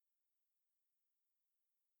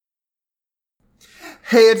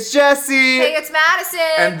Hey, it's Jesse. Hey, it's Madison.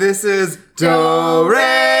 And this is Do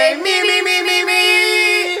Re Mi Mi Mi Mi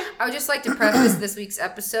Mi. I would just like to preface this week's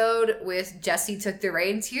episode with Jesse took the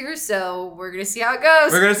reins here, so we're going to see how it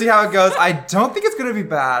goes. I don't think it's going to be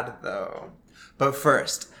bad, though. But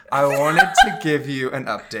first, I wanted to give you an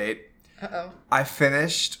update. Uh-oh. I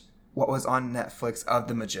finished what was on Netflix of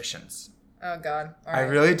The Magicians. Oh, God. All I right.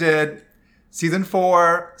 really did. Season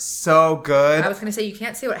 4, so good. I was going to say, you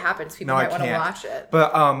can't say what happens. People might want to watch it.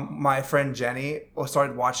 But my friend Jenny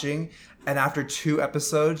started watching, and after 2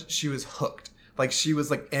 episodes, she was hooked. Like, she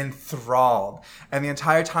was, like, enthralled. And the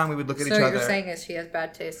entire time we would look at each other. So what you're saying is she has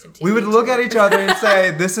bad taste in TV. We would look at each other and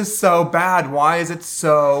say, this is so bad. Why is it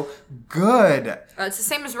so good? It's the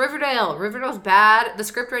same as Riverdale. Riverdale's bad. The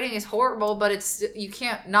script rating is horrible, but you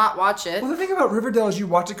can't not watch it. Well, the thing about Riverdale is you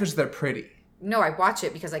watch it because they're pretty. No, I watch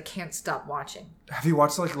it because I can't stop watching. Have you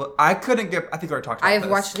watched, like, I think we already talked about this. I have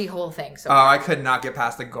watched the whole thing. So I could not get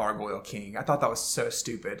past the Gargoyle King. I thought that was so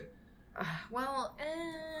stupid. I've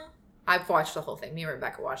watched the whole thing. Me and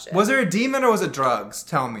Rebecca watched it. Was there a demon or was it drugs?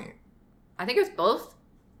 Tell me. I think it was both.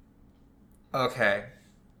 Okay.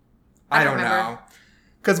 I don't remember. know.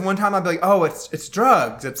 Because one time I'd be like, oh, it's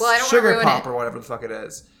drugs. It's sugar pop or whatever the fuck it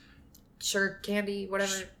is. Sugar candy,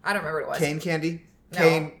 whatever. I don't remember what it was. Cane candy?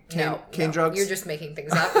 No, Cane drugs? You're just making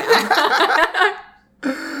things up now.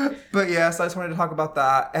 But yes, I just wanted to talk about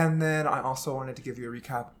that. And then I also wanted to give you a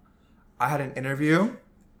recap. I had an interview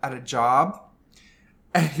at a job.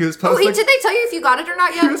 And he was supposed did they tell you if you got it or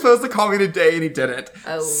not yet? He was supposed to call me today and he didn't.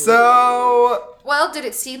 Oh. So... Well, did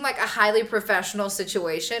it seem like a highly professional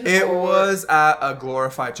situation? It was at a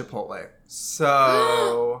glorified Chipotle.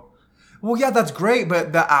 So... Well, yeah, that's great,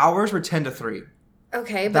 but the hours were 10 to 3.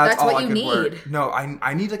 Okay, but that's what you need. Work. No,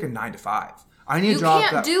 I need like a 9 to 5. I need a job. You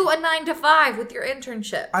can't do a 9 to 5 with your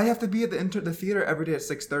internship. I have to be at the theater every day at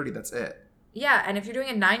 6:30. That's it. Yeah, and if you're doing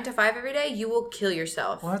a 9 to 5 every day, you will kill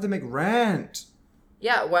yourself. Well, I have to make rent.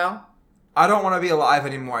 Yeah, well. I don't want to be alive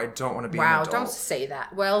anymore. I don't want to be an adult. Wow, don't say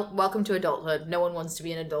that. Well, welcome to adulthood. No one wants to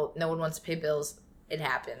be an adult. No one wants to pay bills. It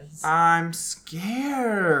happens. I'm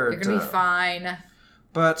scared. You're going to be fine.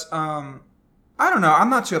 But, I don't know. I'm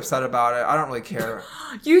not too upset about it. I don't really care.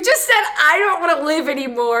 You just said, I don't want to live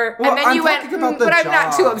anymore. Well, and then you went, but I'm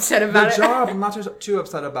not too upset about it. The job, I'm not too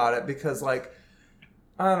upset about it because, like,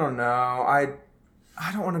 I don't know. I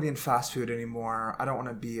don't want to be in fast food anymore. I don't want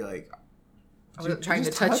to be, like... I wasn't trying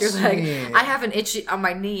to touch your leg. I have an itch on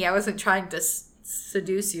my knee. I wasn't trying to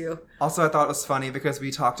seduce you. Also, I thought it was funny because we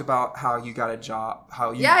talked about how you got a job.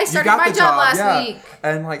 Yeah, I started my job last week.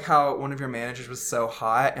 And like how one of your managers was so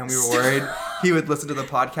hot and we were worried he would listen to the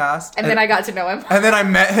podcast. And then I got to know him. And then I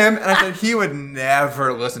met him and I said he would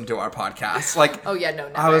never listen to our podcast. Like, oh yeah, no,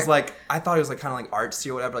 never. I was like, I thought he was like kind of like artsy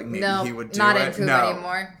or whatever. Like maybe he would do not it. into him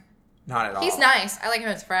anymore. Not at all. He's nice. I like him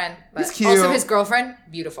as a friend. But he's cute. Also his girlfriend,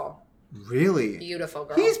 beautiful. Really? Beautiful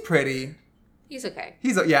girl. He's pretty. He's okay.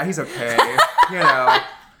 He's okay. You know, I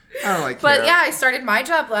don't like. But yeah, I started my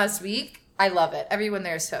job last week. I love it. Everyone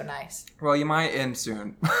there is so nice. Well, you might end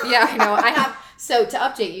soon. Yeah, I know. So to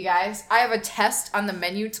update you guys, I have a test on the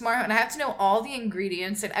menu tomorrow, and I have to know all the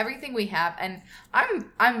ingredients and everything we have, and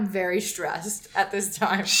I'm very stressed at this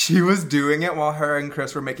time. She was doing it while her and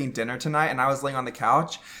Chris were making dinner tonight, and I was laying on the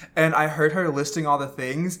couch, and I heard her listing all the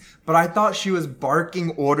things, but I thought she was barking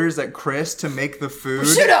orders at Chris to make the food.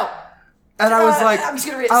 Shoot up! And I was like, I'm just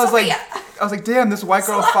gonna read it. I was like, damn, this white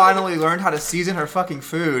girl finally learned how to season her fucking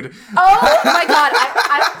food. Oh my god,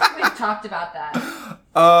 I think we've talked about that.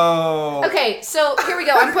 Oh. Okay, so here we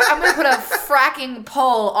go. I'm gonna put a fracking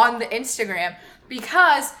poll on the Instagram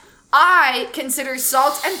because I consider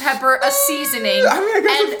salt and pepper a seasoning. I mean, I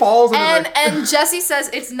guess it falls into and Jesse says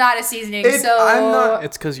it's not a seasoning. It's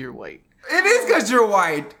because you're white. It is because you're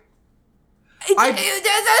white. It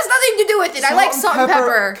has nothing to do with it. I like salt and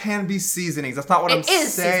pepper. Can be seasonings. That's not what I'm saying.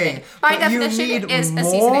 Seasoning. By definition, it is a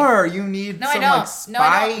seasoning. You need no, some I don't. like spice. No,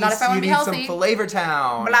 I don't. Not if I want to be healthy. You need some Flavor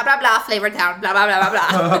Town. Blah, blah, blah, Flavor Town. Blah, blah, blah,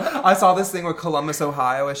 blah, blah. I saw this thing where Columbus,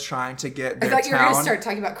 Ohio is trying to get their town. I thought you were going to start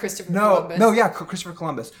talking about Christopher Columbus. No, yeah, Christopher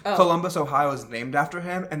Columbus. Oh. Columbus, Ohio is named after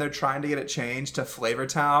him, and they're trying to get it changed to Flavor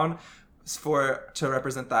Town to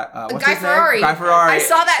represent that. What's his name? Guy Ferrari. I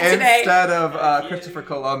saw that today. Instead of Christopher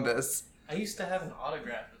Columbus. I used to have an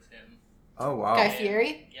autograph with him. Oh, wow. Guy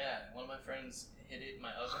Fieri? Yeah, one of my friends hid it in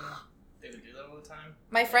my oven. They would do that all the time.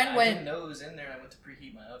 My friend I didn't know it was in there. I went to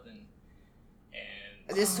preheat my oven.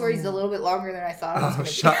 And this story's a little bit longer than I thought it was going to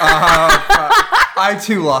be. Shut up. I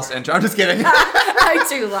too lost interest. I'm just kidding. I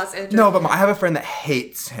too lost interest. No, but I have a friend that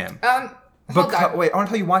hates him. Hold on. Wait, I want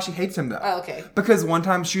to tell you why she hates him though. Oh, okay. Because one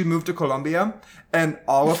time she moved to Colombia, and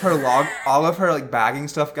all of her like bagging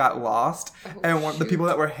stuff got lost, and the people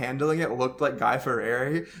that were handling it looked like Guy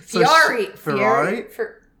Ferrari. Ferrari.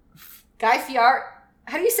 Guy Fieri.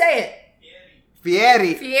 How do you say it?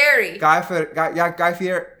 Fieri. Guy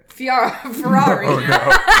Fieri. Ferrari. Oh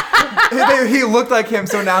no. He looked like him,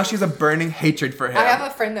 so now she's a burning hatred for him. I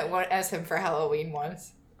have a friend that went as him for Halloween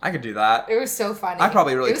once. I could do that. It was so funny. I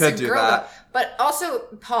probably really could do that. Though. But also,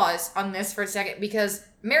 pause on this for a second, because,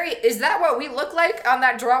 Mary, is that what we look like on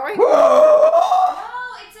that drawing? No,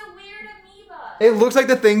 it's a weird amoeba. It looks like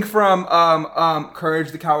the thing from Courage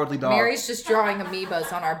the Cowardly Dog. Mary's just drawing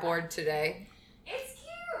amoebas on our board today. It's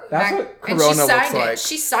cute. That's what Corona looks like.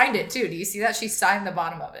 She signed it, too. Do you see that? She signed the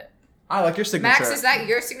bottom of it. I like your signature. Max, is that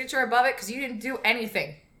your signature above it? Because you didn't do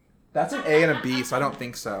anything. That's an A and a B, so I don't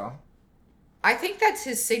think so. I think that's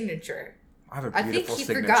his signature. I have a I beautiful think he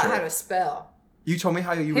signature. forgot how to spell. You told me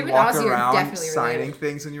how you Him would and walk Ozzy are around definitely signing related.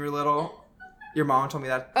 things when you were little. Your mom told me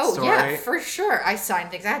that Oh, story. yeah, for sure. I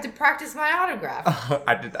signed things. I had to practice my autograph.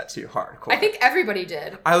 I did that too, hardcore. I think everybody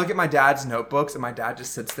did. I look at my dad's notebooks, and my dad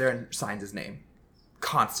just sits there and signs his name.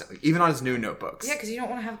 Constantly. Even on his new notebooks. Yeah, because you don't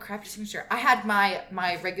want to have a crappy signature. I had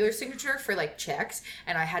my regular signature for, like, checks,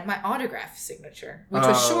 and I had my autograph signature, which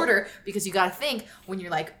was shorter, because you got to think, when you're,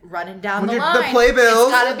 like, running down the line, the playbills,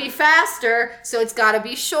 it's got to be faster, so it's got to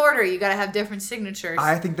be shorter. You got to have different signatures.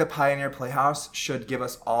 I think the Pioneer Playhouse should give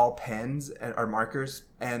us all pens or markers,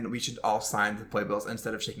 and we should all sign the playbills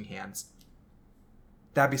instead of shaking hands.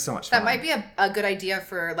 That'd be so much fun. That might be a good idea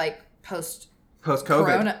for, like, post-COVID.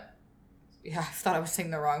 Corona. Yeah, I thought I was saying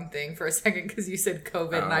the wrong thing for a second because you said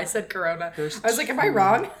COVID and I said Corona. I was like, am I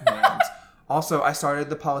wrong? Also, I started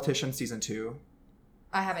The Politician season 2.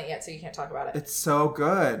 I haven't yet, so you can't talk about it. It's so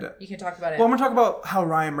good. You can talk about it. Well, I'm going to talk about how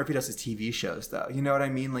Ryan Murphy does his TV shows, though. You know what I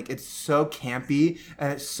mean? Like, it's so campy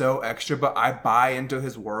and it's so extra, but I buy into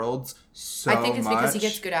his worlds so much. I think it's because he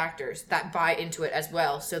gets good actors that buy into it as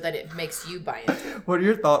well, so that it makes you buy into it. What are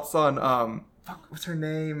your thoughts on, what's her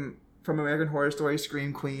name? From American Horror Story,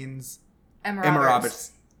 Scream Queens? Emma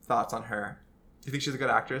Roberts. Thoughts on her? Do you think she's a good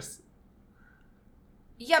actress?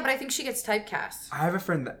 Yeah, but I think she gets typecast. I have a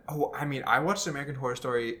friend that... I watched American Horror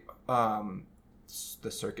Story, the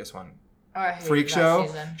circus one. Oh, I hated Freak that Show.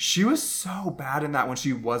 season. She was so bad in that when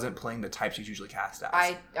she wasn't playing the type she's usually cast as.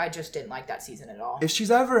 I just didn't like that season at all. If she's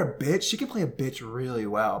ever a bitch, she can play a bitch really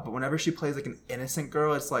well. But whenever she plays like an innocent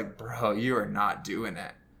girl, it's like, bro, you are not doing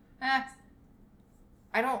it. I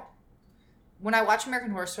don't... When I watch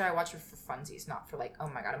American Horror Story, I watch it for funsies, not for like, oh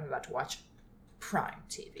my god, I'm about to watch Prime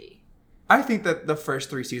TV. I think that the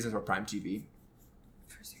first 3 seasons were Prime TV.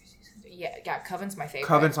 First 3 seasons? Yeah, Coven's my favorite.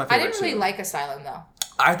 Coven's my favorite, I didn't really too. like Asylum, though.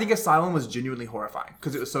 I think Asylum was genuinely horrifying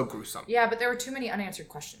because it was so gruesome. Yeah, but there were too many unanswered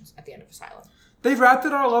questions at the end of Asylum. They wrapped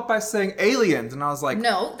it all up by saying aliens, and I was like...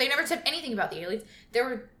 No, they never said anything about the aliens. There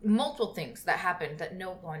were multiple things that happened that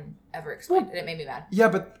no one ever explained, and it made me mad. Yeah,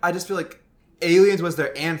 but I just feel like aliens was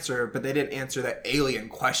their answer, but they didn't answer that alien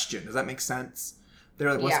question. Does that make sense?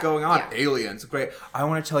 They're like, what's going on? Yeah. Aliens. Great. I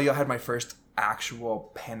want to tell you I had my first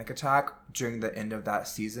actual panic attack during the end of that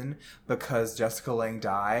season because Jessica Lange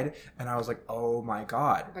died, and I was like, oh my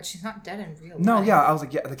god. But she's not dead in real life. No, yeah, I was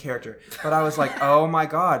like, yeah, the character. But I was like, oh my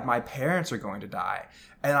god, my parents are going to die.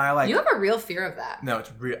 And I like... You have a real fear of that. No,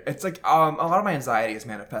 it's real. It's like, a lot of my anxiety is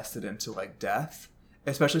manifested into like death,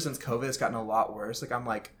 especially since COVID has gotten a lot worse. Like, I'm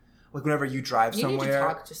like whenever you drive somewhere, you need to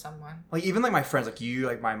talk to someone. Like even like my friends, like you,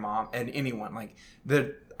 like my mom, and anyone, like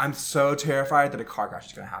I'm so terrified that a car crash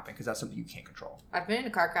is going to happen because that's something you can't control. I've been in a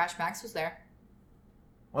car crash. Max was there.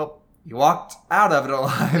 Well, you walked out of it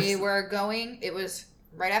alive. We were going. It was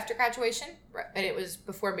right after graduation, and it was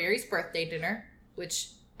before Mary's birthday dinner,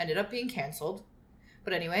 which ended up being canceled.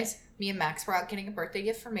 But anyways, me and Max were out getting a birthday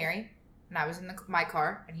gift for Mary, and I was in my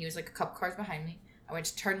car, and he was like a couple cars behind me. I went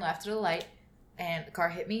to turn left at a light, and the car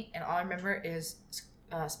hit me, and all I remember is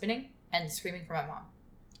spinning and screaming for my mom.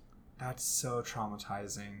 That's so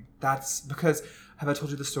traumatizing. That's because, have I told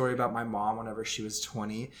you the story about my mom whenever she was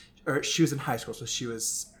 20? Or she was in high school, so she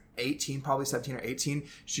was 18, probably 17 or 18.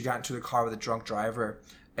 She got into the car with a drunk driver.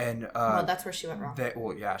 And well, that's where she went wrong.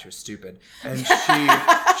 Yeah, she was stupid. And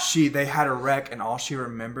they had a wreck, and all she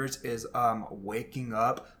remembers is waking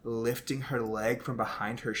up, lifting her leg from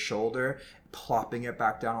behind her shoulder, plopping it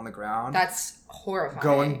back down on the ground. That's horrifying.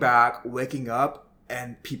 Going back, waking up,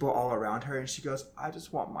 and people all around her, and she goes, I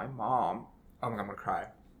just want my mom. Oh my god, I'm gonna cry.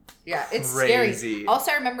 Yeah, it's crazy. Scary.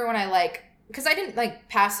 Also, I remember when I because I didn't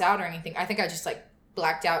pass out or anything. I think I just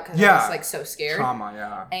blacked out because I was so scared. Trauma,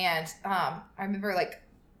 yeah. And I remember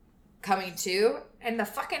coming to, and the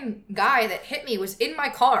fucking guy that hit me was in my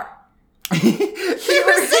car. He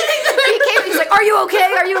was sitting there. He came. He's like, "Are you okay?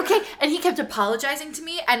 Are you okay?" And he kept apologizing to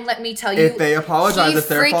me. And let me tell you, if they apologize, it's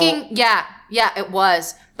their fault. Yeah, it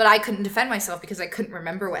was. But I couldn't defend myself because I couldn't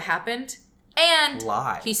remember what happened. And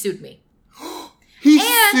he sued me. He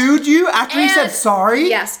sued you after he said sorry?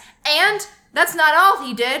 Yes. And that's not all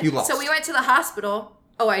he did. You lost. So we went to the hospital.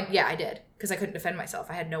 Oh, I did. Because I couldn't defend myself.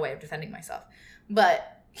 I had no way of defending myself.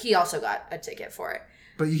 But he also got a ticket for it.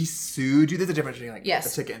 But he sued you? There's a difference between a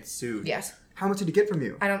ticket and sued. Yes. How much did he get from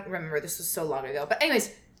you? I don't remember. This was so long ago. But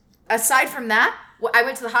anyways, aside from that, I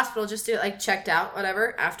went to the hospital just to checked out,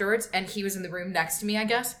 whatever, afterwards. And he was in the room next to me, I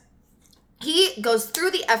guess. He goes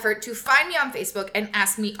through the effort to find me on Facebook and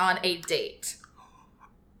ask me on a date.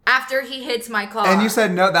 After he hits my car. And you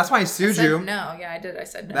said no. That's why he sued you. No. Yeah, I did. I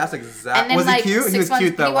said no. That's exactly. Was he cute? He was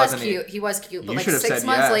cute, though, wasn't he? He was cute. But you 6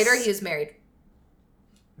 months later, he was married.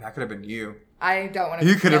 That could have been you. I don't want to.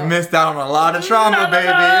 You could have missed out on a lot of trauma, baby.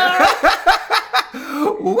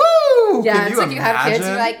 Woo! Yeah, it's like you have kids,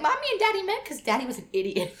 you're like, Mommy and Daddy met because Daddy was an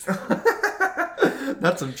idiot.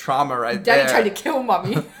 That's some trauma right Daddy there. tried to kill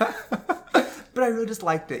Mommy. But I really just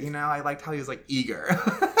liked it, I liked how he was eager.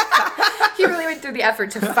 He really went through the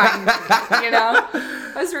effort to find me,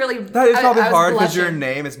 I was really... That is probably hard because your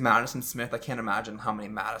name is Madison Smith. I can't imagine how many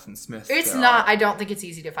Madison Smiths It's not. I don't think it's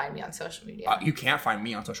easy to find me on social media. You can't find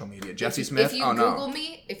me on social media. Jesse Smith? If you Google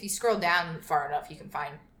me, if you scroll down far enough, you can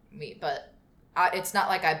find me. But it's not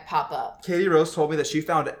like I pop up. Katie Rose told me that she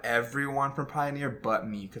found everyone from Pioneer but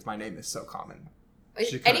me because my name is so common.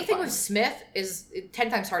 Anything with Smith is 10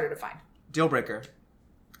 times harder to find. Deal breaker.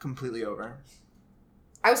 Completely over.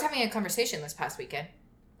 I was having a conversation this past weekend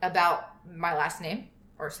about my last name,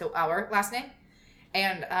 or so our last name,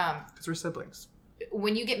 and because we're siblings.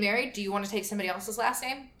 When you get married, do you want to take somebody else's last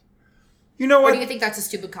name? You know what? Or do you think that's a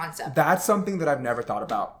stupid concept? That's something that I've never thought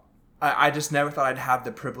about. I just never thought I'd have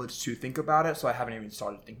the privilege to think about it, so I haven't even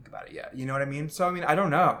started thinking about it yet. You know what I mean? So I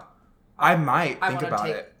don't know. I might think about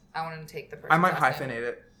it. I want to take the person's I might last hyphenate name.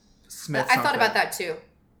 it. Smith. I thought about that too,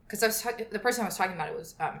 because the person I was talking about it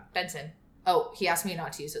was Benson. Oh, he asked me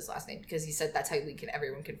not to use his last name because he said that's how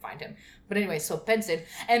everyone can find him. But anyway, so Benson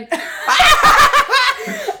and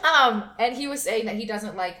and he was saying that he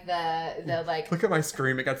doesn't like the Look at my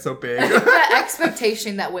screen; it got so big. the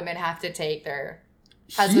expectation that women have to take their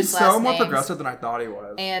husband's last He's so more names. progressive than I thought he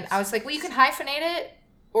was. And I was like, well, you can hyphenate it,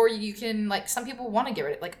 or you can some people want to get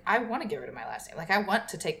rid of it. I want to get rid of my last name. I want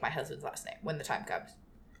to take my husband's last name when the time comes.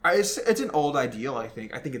 It's an old ideal, I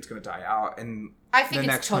think. I think it's going to die out. And I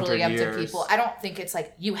think it's totally up to people. I don't think it's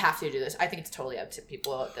you have to do this. I think it's totally up to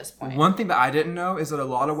people at this point. One thing that I didn't know is that a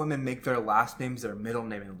lot of women make their last names their middle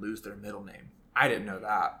name and lose their middle name. I didn't know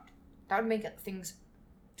that. That would make things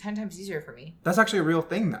 10 times easier for me. That's actually a real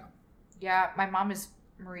thing, though. Yeah, my mom is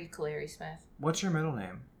Marie Caleri Smith. What's your middle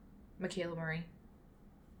name? Michaela Marie.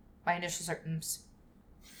 My initials are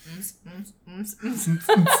Boots and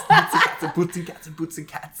cats and boots and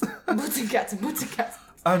cats. Boots and cats and boots and cats.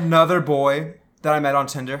 Another boy that I met on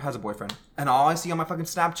Tinder has a boyfriend. And all I see on my fucking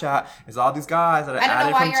Snapchat is all these guys that I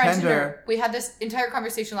added from Tinder. On Tinder. We had this entire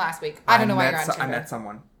conversation last week. I don't know why you're on Tinder. I met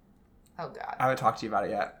someone. Oh, God. I haven't talked to you about it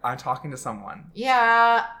yet. I'm talking to someone.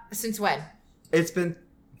 Yeah. Since when? It's been...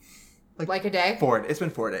 Like a day? It's been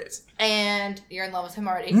 4 days. And you're in love with him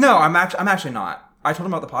already? No, I'm actually not. I told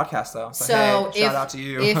him about the podcast though. So hey, shout out to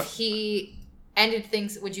you. If he ended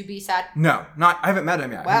things, would you be sad? No, I haven't met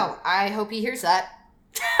him yet. Well, I hope he hears that.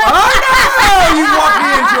 Oh no! You walked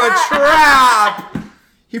me into a trap!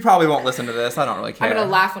 He probably won't listen to this. I don't really care. I'm gonna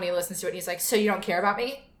laugh when he listens to it and he's like, so you don't care about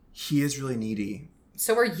me? He is really needy.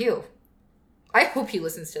 So are you. I hope he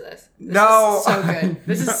listens to this. This no. is so good.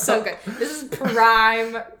 This is so good. This is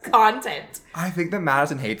prime content. I think that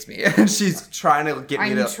Madison hates me and she's trying to get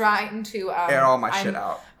me to... I'm trying to... air all my shit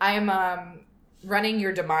out. I am running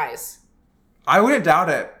your demise. I wouldn't doubt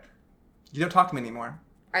it. You don't talk to me anymore.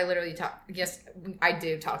 I literally talk... Yes, I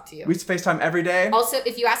do talk to you. We used to FaceTime every day. Also,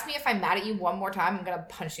 if you ask me if I'm mad at you one more time, I'm going to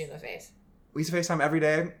punch you in the face. We used to FaceTime every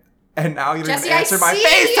day. And now you don't Jesse, even answer my FaceTime.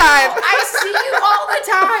 I see you all the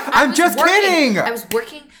time. I'm just kidding. I was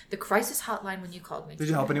working the crisis hotline when you called me. Did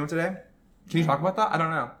you help anyone today? Can you talk about that? I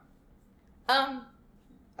don't know.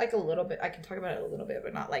 Like a little bit. I can talk about it a little bit,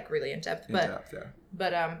 but not really in depth. Yeah.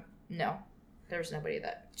 But no, there was nobody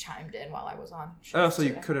that chimed in while I was on. Oh, so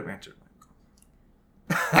you could have answered.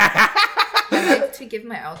 I like to give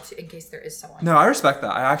my out in case there is someone. No, I respect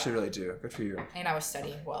that. I actually really do. Good for you. And I was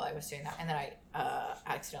studying while I was doing that, and then I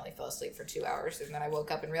accidentally fell asleep for 2 hours, and then I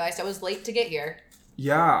woke up and realized I was late to get here.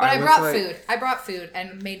 Yeah, but I brought food. I brought food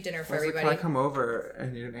and made dinner for everybody. Can I come over?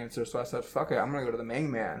 And you didn't answer, so I said, "Fuck it, I'm gonna go to the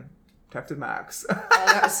main man, Detective Max." Oh,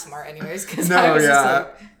 that was smart, anyways. Because I was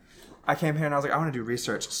asleep. I came here and I was like, I want to do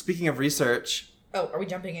research. Speaking of research. Oh, are we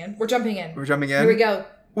jumping in? We're jumping in. We're jumping in? Here we go.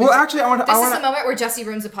 Well, actually, This is the moment where Jesse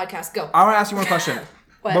ruins the podcast. Go. I want to ask you one question.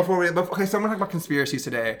 What? Okay, so I'm going to talk about conspiracies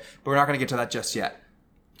today, but we're not going to get to that just yet.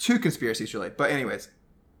 2 conspiracies, really. But anyways,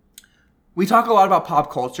 we talk a lot about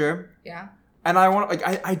pop culture. Yeah. And I want,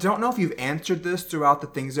 like, I don't know if you've answered this throughout the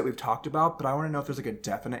things that we've talked about, but I want to know if there's, like, a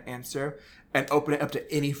definite answer and open it up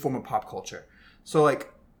to any form of pop culture. So,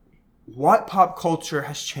 like, what pop culture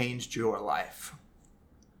has changed your life?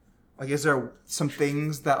 Like, is there some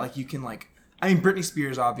things that, like, you can, like... I mean, Britney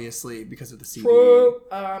Spears, obviously, because of the CD.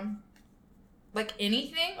 Like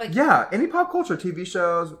anything? Like yeah, any pop culture, TV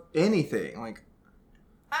shows, anything. Like,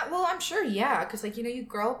 well, I'm sure, yeah, because like you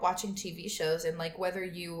grow up watching TV shows, and like whether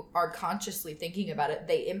you are consciously thinking about it,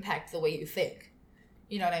 they impact the way you think.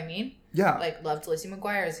 You know what I mean? Yeah. Like loved Lizzie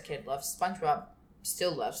McGuire as a kid, loved SpongeBob,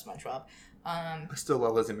 still love SpongeBob. I still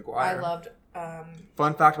love Lizzie McGuire. I loved.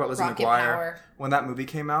 Fun fact about Lizzie Rocket McGuire: Power. when that movie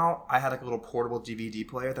came out, I had like a little portable DVD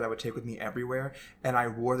player that I would take with me everywhere, and I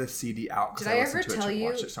wore the CD out because I listened to it and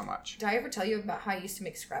watched it so much. Did I ever tell you about how I used to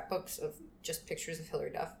make scrapbooks of just pictures of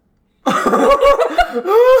Hillary Duff? my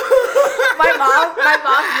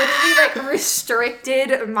mom literally like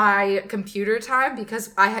restricted my computer time because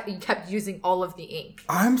I kept using all of the ink.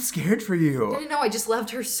 I'm scared for you. I know. I just loved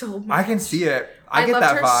her so much. I can see it. I get loved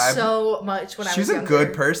that her vibe. So much when I was She's younger. a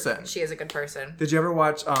good person. She is a good person. Did you ever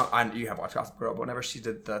watch? You have watched Gossip Girl, but whenever she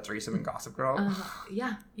did the threesome in Gossip Girl,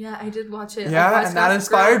 yeah, I did watch it. Yeah, and that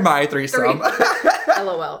inspired my threesome.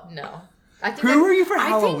 LOL. No. I think Who were you for I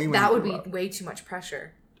Halloween? think that would be way too much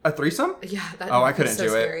pressure. A threesome? Yeah. That I couldn't so do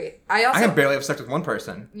scary. it. I can barely have sex with one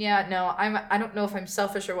person. Yeah, no, I don't know if I'm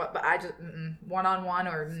selfish or what, but I just one-on-one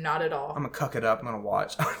or not at all. I'm gonna cuck it up. I'm gonna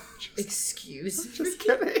watch. Excuse me. Just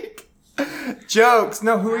kidding. Jokes.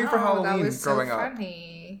 No, who were you for Halloween that was growing so up?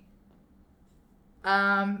 Funny.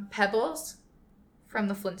 Pebbles from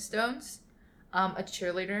the Flintstones. A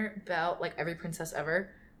cheerleader, Belle, like every princess ever.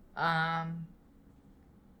 Oh,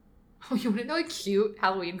 you want to know a cute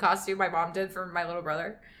Halloween costume my mom did for my little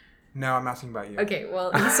brother? No, I'm asking about you. Okay,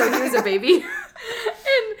 well, so he was a baby. And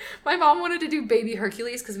my mom wanted to do baby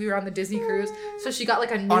Hercules because we were on the Disney cruise. So she got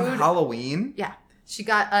like a nude... On Halloween? Yeah. She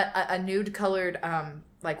got a nude colored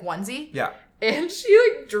like onesie. Yeah. And she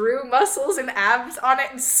like drew muscles and abs on it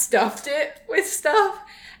and stuffed it with stuff.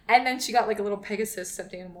 And then she got like a little Pegasus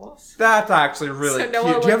stuffed animals. That's actually really cute. Do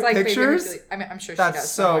you have like pictures? I mean, I'm sure she That's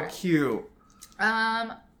does. so somewhere. cute.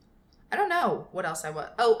 I don't know what else I was.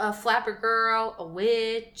 Oh, a flapper girl, a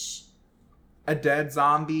witch. A dead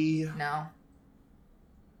zombie. No.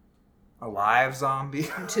 A live zombie.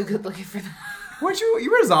 I'm too good looking for that. Weren't you?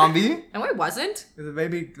 You were a zombie. No, I wasn't.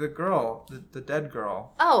 The girl, the dead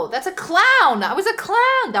girl. Oh, that's a clown. I was a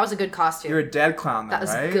clown. That was a good costume. You're a dead clown, then, that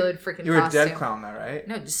was right? a good freaking costume. You were a dead clown, though, right?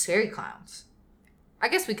 No, just scary clowns. I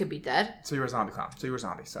guess we could be dead. So you were a zombie clown. So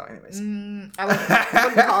anyways. I wouldn't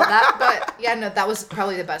call it that, but yeah, no, that was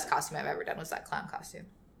probably the best costume I've ever done was that clown costume.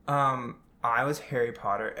 I was Harry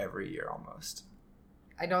Potter every year almost.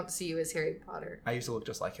 I don't see you as Harry Potter. I used to look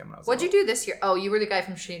just like him when I was What'd you do this year? Oh, you were the guy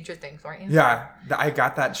from Stranger Things, weren't you? Yeah, I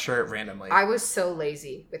got that shirt randomly. I was so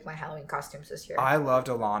lazy with my Halloween costumes this year. I loved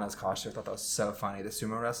Alana's costume. I thought that was so funny. The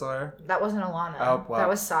sumo wrestler. That wasn't Alana. Oh, well. That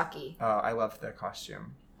was Saki. Oh, I loved their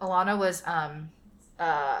costume. Alana was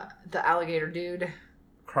the alligator dude.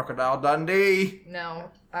 Crocodile Dundee.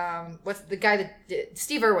 No. What's the guy that did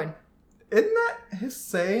Steve Irwin? Isn't that his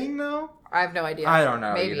saying though? I have no idea. I don't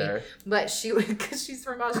know Maybe. either. But she, because she's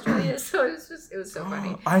from Australia, so it was so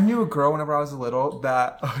funny. I knew a girl whenever I was little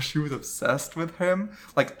that she was obsessed with him,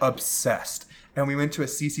 like obsessed. And we went to a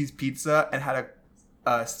Cece's Pizza and had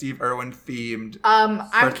a Steve Irwin themed. I'm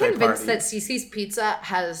birthday convinced party. that Cece's Pizza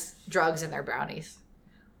has drugs in their brownies.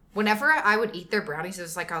 Whenever I would eat their brownies, it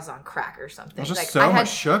was like I was on crack or something. There's just like, so much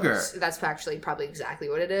sugar. That's actually probably exactly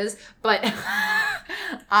what it is. But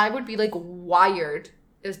I would be like wired.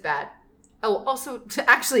 It was bad. Oh, also to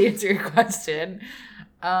actually answer your question,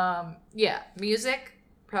 yeah, music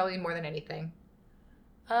probably more than anything,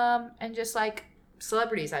 and just like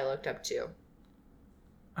celebrities I looked up to.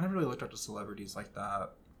 I never really looked up to celebrities like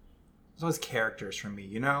that. There's always characters for me,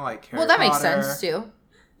 you know, like Harry Well, that makes Potter. sense too.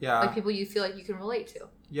 Yeah, Like people you feel like you can relate to.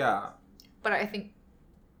 yeah. But I think,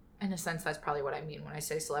 in a sense, that's probably what I mean when I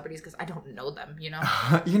say celebrities, because I don't know them, you know?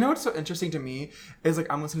 You know what's so interesting to me is like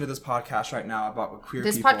I'm listening to this podcast right now about queer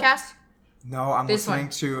This people. podcast? No, I'm This listening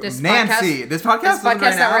one. to This Nancy. This podcast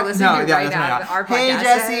that we're listening to right that's now. Our Hey, podcast.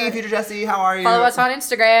 Jesse. Future Jesse. How are you? Follow us on At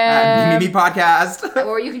Instagram. Mimi Podcast.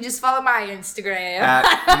 Or you can just follow my Instagram.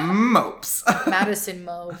 At Mopes. Madison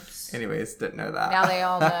Mopes. Anyways, didn't know that. Now they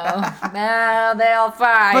all know. Now they'll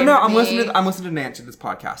find But no, I'm me. listening to Nancy, this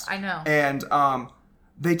podcast. I know. And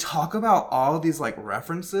they talk about all of these like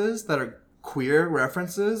references that are queer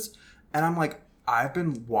references, and I'm like, I've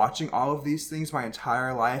been watching all of these things my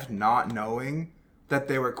entire life, not knowing that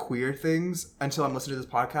they were queer things until I'm listening to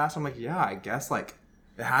this podcast. I'm like, yeah, I guess like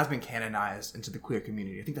it has been canonized into the queer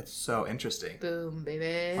community. I think that's so interesting. Boom,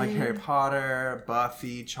 baby. Like Harry Potter,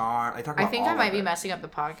 Buffy, Charm. They talk about I think all I might of be it. messing up the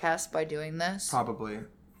podcast by doing this. Probably.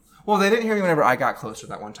 Well, they didn't hear me whenever I got closer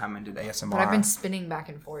that one time and did ASMR. But I've been spinning back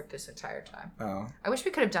and forth this entire time. Oh. I wish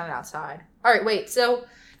we could have done it outside. All right, wait. So,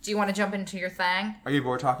 do you want to jump into your thing? Are you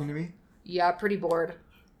bored talking to me? Yeah, pretty bored.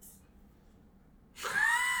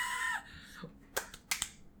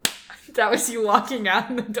 That was you walking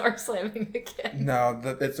out and the door slamming again. No,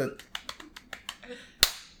 it's a...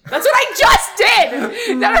 That's what I just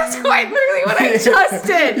did! That is quite literally what I just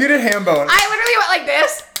did! You did ham bone. I literally went like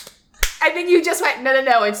this, and then you just went,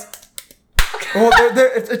 no, it's... Well,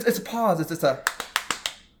 it's a pause. It's just a...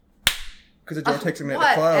 Because the door takes a minute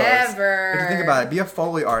to close. Whatever. If you think about it, be a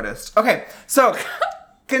Foley artist. Okay, so...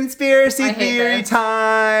 Conspiracy I hate theory this.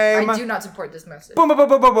 time! I do not support this message. Boom, boom, boom,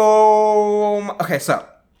 boom, boom, boom! Okay, so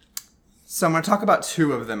I'm going to talk about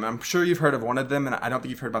two of them. I'm sure you've heard of one of them, and I don't think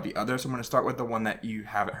you've heard about the other, so I'm going to start with the one that you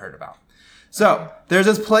haven't heard about. So, there's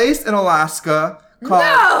this place in Alaska called...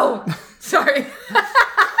 No! Sorry.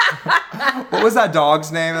 What was that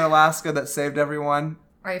dog's name in Alaska that saved everyone?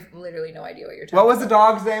 I have literally no idea what you're talking What was about. the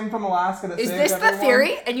dog's name from Alaska that Is saved this everyone? the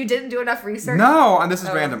theory, and you didn't do enough research? No, and this is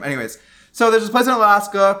Oh. random. Anyways, so there's this place in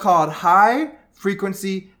Alaska called High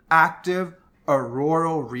Frequency Active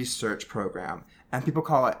Auroral Research Program, and people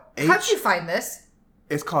call it How'd you find this?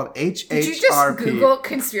 It's called HHRP. Did you just Google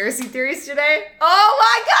conspiracy theories today? Oh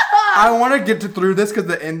my god! I want to get through this because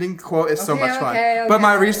the ending quote is so much fun. But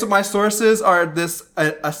my sources are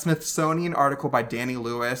a Smithsonian article by Danny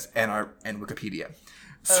Lewis and Wikipedia.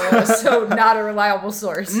 So not a reliable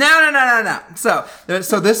source. No. So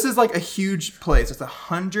this is like a huge place. It's they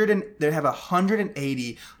have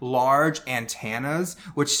 180 large antennas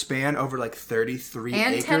which span over like 33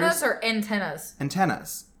 acres. Antennas or antennas?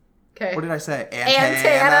 Antennas. Okay. What did I say?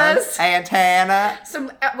 Antennas. Antenna.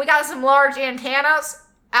 We got some large antennas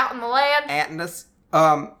out in the land. Antennas.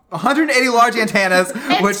 180 large antennas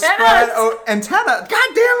which spread antenna. God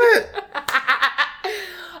damn it.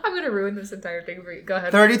 I'm gonna ruin this entire thing for you. Go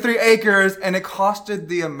ahead. 33 acres, and it costed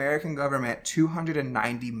the American government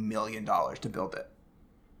 $290 million to build it.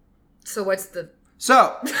 So what's the...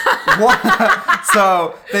 So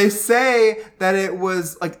they say that it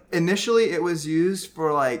was, like, initially it was used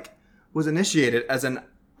for, like, was initiated as an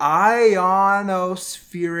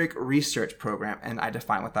ionospheric research program. And I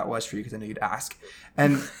defined what that was for you because I knew you'd ask.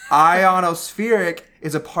 And ionospheric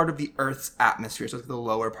is a part of the Earth's atmosphere. So it's the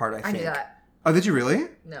lower part, I think. I knew that. Oh, did you really?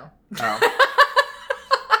 No. Oh.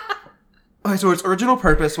 Okay, so its original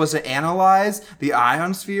purpose was to analyze the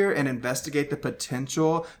ionosphere and investigate the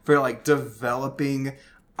potential for like developing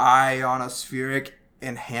ionospheric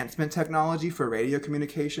enhancement technology for radio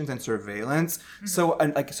communications and surveillance.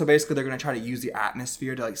 Mm-hmm. So basically they're going to try to use the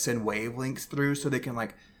atmosphere to like send wavelengths through so they can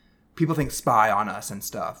like people think spy on us and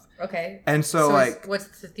stuff. Okay. And so like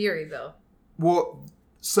what's the theory though? Well,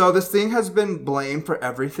 so this thing has been blamed for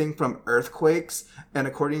everything from earthquakes and,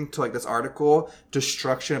 according to like this article,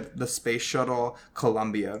 destruction of the space shuttle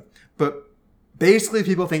Columbia. But basically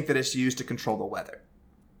people think that it's used to control the weather.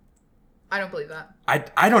 I don't believe that.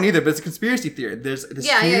 I don't either, but it's a conspiracy theory. There's this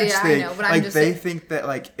huge thing. I know, but like I'm just they saying. think that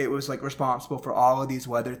like it was like responsible for all of these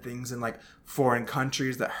weather things in like foreign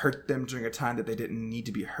countries that hurt them during a time that they didn't need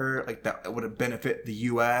to be hurt. Like that would have benefit the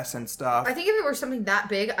US and stuff. I think if it were something that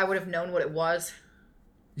big, I would have known what it was.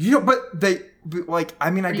 You know, but they, like, I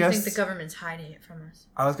mean, I guess... Do you think the government's hiding it from us?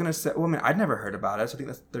 I was going to say, well, I mean, I'd never heard about it, so I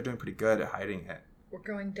think they're doing pretty good at hiding it. We're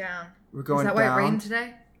going down. We're going down. Is that why it rained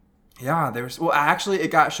today? Yeah, well, actually,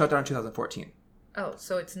 it got shut down in 2014. Oh,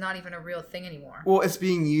 so it's not even a real thing anymore. Well, it's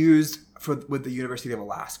being used with the University of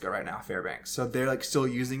Alaska right now, Fairbanks. So they're, like, still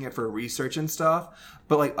using it for research and stuff,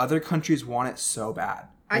 but, like, other countries want it so bad.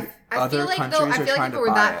 I feel like, though, if it were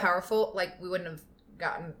that powerful, like, we wouldn't have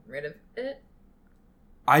gotten rid of it.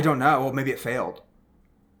 I don't know. Well, maybe it failed.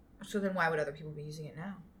 So then why would other people be using it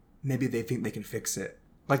now? Maybe they think they can fix it.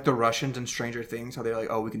 Like the Russians in Stranger Things, how they're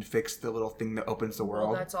like, oh, we can fix the little thing that opens the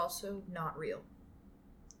world. Well, that's also not real.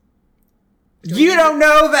 You don't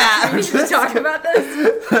know that! Do we need to talk about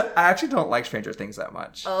this? I actually don't like Stranger Things that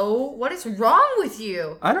much. Oh, what is wrong with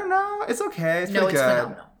you? I don't know. It's okay. It's No, pretty it's good.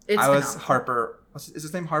 phenomenal. It's I was phenomenal. Harper. Is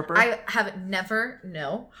his name Harper? Hopper.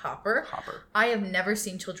 I have never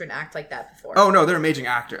seen children act like that before. Oh no, they're amazing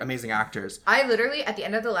actors. I literally, at the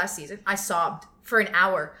end of the last season, I sobbed for an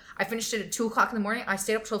hour. I finished it at 2 o'clock in the morning. I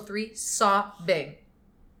stayed up till 3, sobbing.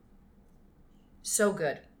 So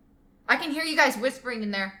good. I can hear you guys whispering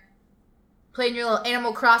in there. Playing your little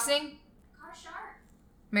Animal Crossing. Caught a shark.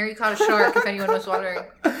 Mary caught a shark, if anyone was wondering.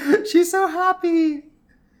 She's so happy.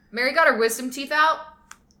 Mary got her wisdom teeth out.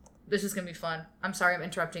 This is going to be fun. I'm sorry I'm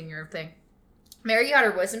interrupting your thing. Mary got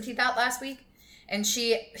her wisdom teeth out last week. And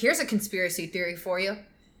here's a conspiracy theory for you.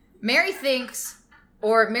 Mary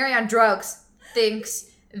on drugs thinks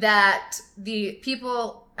that the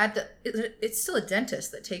people it's still a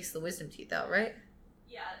dentist that takes the wisdom teeth out, right?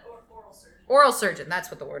 Yeah, or oral surgeon. Oral surgeon, that's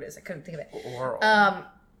what the word is. I couldn't think of it. Oral.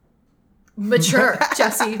 Mature,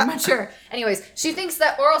 Jesse, mature. Anyways, she thinks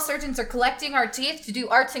that oral surgeons are collecting our teeth to do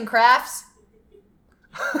arts and crafts.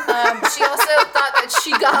 She also thought that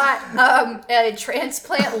she got a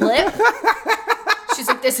transplant lip. She's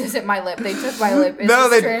like, this isn't my lip. They took my lip. We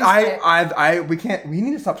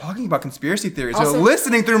need to stop talking about conspiracy theories. Also, We're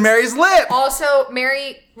listening through Mary's lip. Also,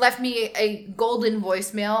 Mary left me a golden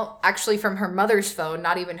voicemail, actually from her mother's phone,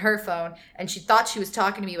 not even her phone, and she thought she was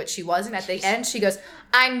talking to me, but she wasn't. At the end, she goes,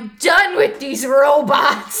 I'm done with these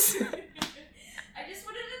robots. I just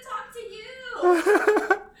wanted to talk to you.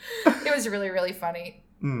 It was really, really funny.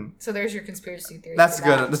 So there's your conspiracy theory. That's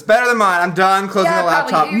good. That's better than mine. I'm done closing the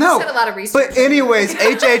laptop. Probably. You just did a lot of research. But anyways,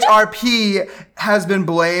 HHRP has been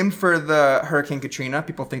blamed for the Hurricane Katrina.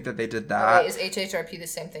 People think that they did that. Wait, is HHRP the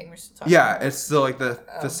same thing we're still talking Yeah, about? it's still like the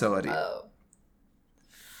facility. Oh.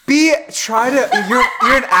 You're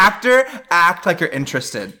an actor, act like you're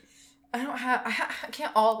interested. I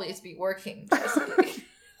can't always be working, Jesse.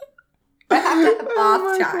 I have to have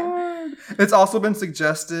off time. God. It's also been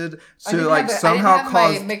suggested to somehow I didn't have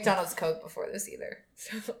cause my McDonald's Coke before this either.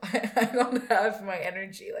 So I don't have my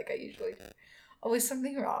energy like I usually do. Oh, is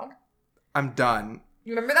something wrong? I'm done.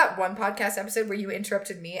 You remember that one podcast episode where you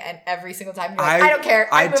interrupted me and every single time you're like, I don't care.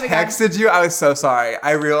 I texted you. I was so sorry.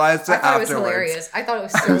 I realized it afterwards. I thought it was hilarious. I thought it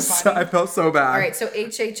was so funny. I felt so bad. All right, so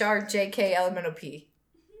HHRJKLMNOP.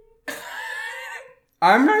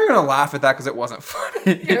 I'm not even going to laugh at that because it wasn't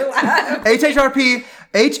funny. You're laughing.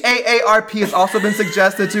 HAARP has also been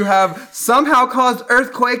suggested to have somehow caused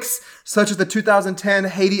earthquakes, such as the 2010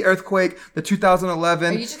 Haiti earthquake, the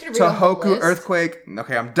 2011 Tohoku earthquake.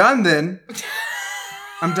 Okay, I'm done then.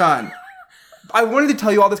 I'm done. I wanted to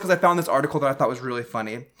tell you all this because I found this article that I thought was really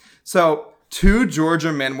funny. So, 2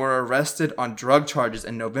 Georgia men were arrested on drug charges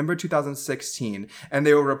in November 2016, and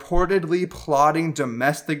they were reportedly plotting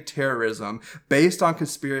domestic terrorism based on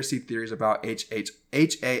conspiracy theories about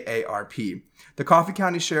HAARP. The Coffee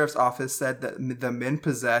County Sheriff's Office said that the men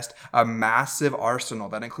possessed a massive arsenal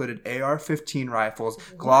that included AR-15 rifles,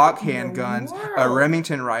 Glock handguns, a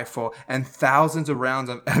Remington rifle, and thousands of rounds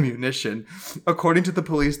of ammunition. According to the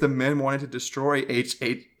police, the men wanted to destroy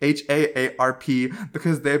HAARP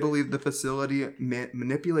because they believe the facility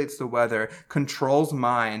manipulates the weather, controls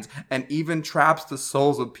minds, and even traps the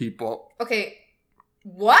souls of people. Okay,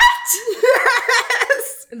 what?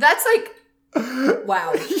 Yes! That's like...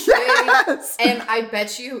 Wow. Yes! And I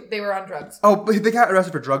bet you they were on drugs. Oh, but they got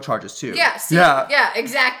arrested for drug charges too. Yeah, see? Yeah. Yeah,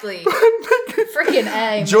 exactly. Freaking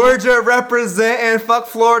A. Georgia representing, fuck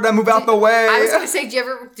Florida, move out the way. I was gonna say, do you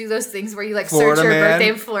ever do those things where you like Florida search your man. birthday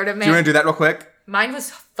in Florida, man? Do you want to do that real quick? Mine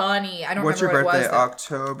was funny. I don't What's your remember birthday? what it was.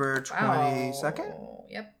 October 22nd? Oh,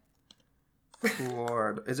 yep.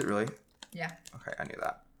 Florida. Is it really? Yeah. Okay, I knew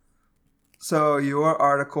that. So your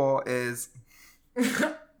article is...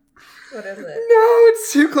 What is it? No,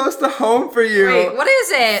 it's too close to home for you. Wait, what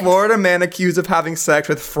is it? Florida man accused of having sex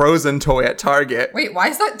with Frozen toy at Target. Wait, why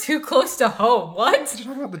is that too close to home? What? You're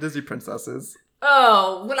talking about the Disney princesses.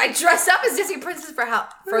 Oh, when I dress up as Disney princess for how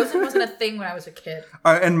Frozen wasn't a thing when I was a kid.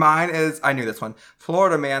 And mine is, I knew this one.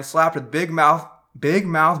 Florida man slapped with big mouth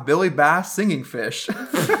Billy Bass singing fish.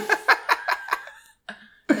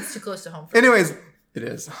 That's too close to home for Anyways, it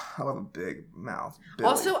is. I love a big mouth Billy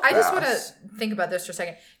Also, I just want Bass. to think about this for a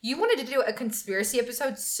second. You wanted to do a conspiracy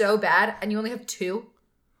episode so bad, and you only have 2?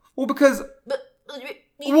 Well, because...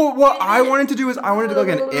 Well, what I wanted to do is I wanted to do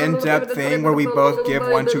like an in-depth thing where we both give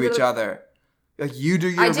one to each other. Like you do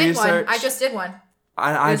your research. One. I just did one.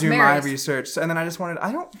 I do my research, and then I just wanted.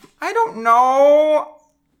 I don't know.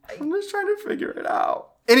 I'm just trying to figure it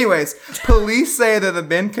out. Anyways, police say that the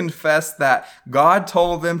men confessed that God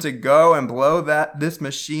told them to go and blow this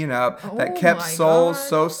machine up that kept souls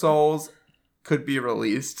could be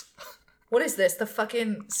released. What is this? The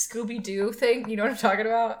fucking Scooby-Doo thing? You know what I'm talking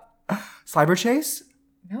about? Cyber chase?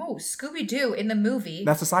 No, Scooby-Doo in the movie.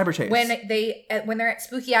 That's a cyber chase. When they're at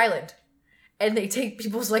Spooky Island and they take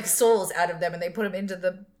people's like souls out of them and they put them into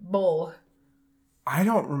the bowl. I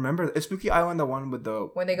don't remember. Is Spooky Island the one with the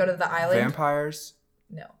when they go to the island? Vampires?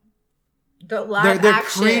 No. The live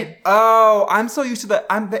action. Oh, I'm so used to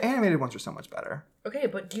the animated ones are so much better. Okay,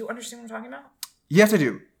 but do you understand what I'm talking about? Yes, I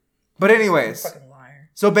do. But anyways. Fucking liar.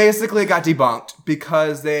 So basically it got debunked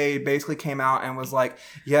because they basically came out and was like,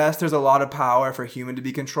 yes, there's a lot of power for human to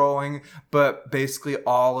be controlling, but basically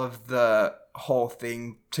all of the whole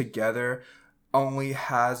thing together only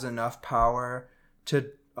has enough power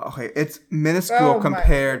to... Okay, it's minuscule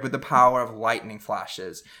compared with the power of lightning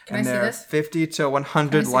flashes. Can I see this? 50 to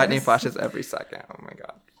 100 lightning flashes every second. Oh my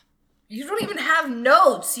god. You don't even have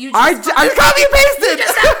notes. You just I copy and pasted! You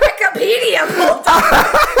just have Wikipedia pulled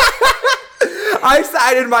up. I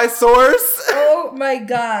cited my source. Oh my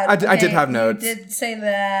god. I did have notes. You did say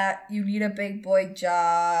that. You need a big boy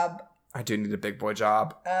job. I do need a big boy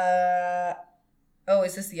job. Oh,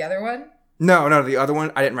 is this the other one? No, the other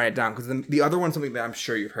one, I didn't write it down because the other one's something that I'm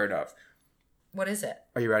sure you've heard of. What is it?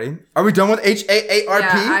 Are you ready? Are we done with HAARP?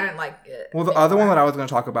 Yeah, I didn't like it. Well, the other one that I was going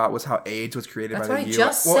to talk about was how AIDS was created by the U.S.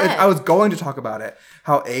 Just well, said. I was going to talk about it.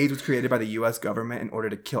 How AIDS was created by the U.S. government in order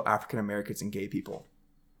to kill African Americans and gay people.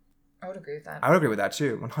 I would agree with that. I would agree with that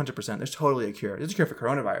too, 100%. There's totally a cure. There's a cure for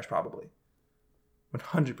coronavirus, probably.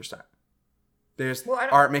 100%. They just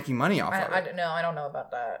aren't making money off of it. I don't know about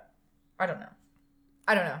that. I don't know.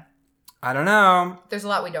 There's a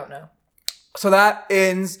lot we don't know. So that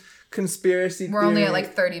ends conspircy We're theory. only at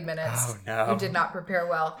like 30 minutes. Oh, no. You did not prepare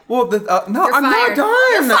well. Well, no, You're I'm fired. not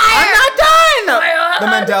done. You're fired. I'm not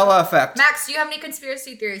done. The Mandela effect. Max, do you have any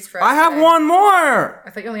conspiracy theories for us I have today? one more. I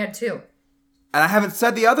thought you only had two. And I haven't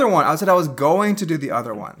said the other one. I said I was going to do the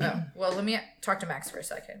other one. Oh, well, let me talk to Max for a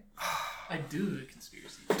second. I do have a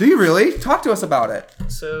conspiracy. Do you really? Talk to us about it.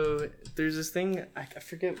 So there's this thing, I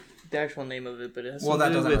forget the actual name of it, but it has Well,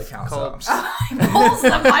 something that to do doesn't with really count. called... So. Pulls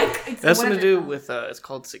the mic. It has something to do with, it's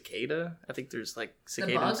called Cicada. I think there's like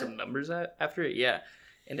cicada bug? and some numbers after it. Yeah.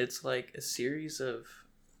 And it's like a series of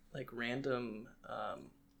like random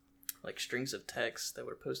like strings of text that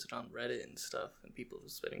were posted on Reddit and stuff, and people were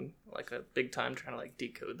spending like a big time trying to like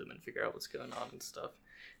decode them and figure out what's going on and stuff.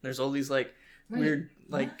 And there's all these like weird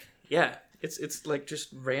like it's like just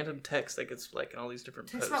random text, like it's like in all these different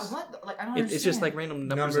text posts. about what? Like I don't understand. It's just like random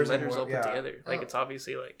numbers and letters all put together. Like Oh. it's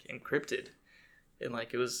obviously like encrypted, and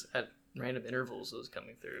like it was at random intervals it was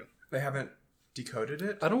coming through. They haven't decoded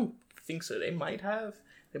it? I don't think so. They might have.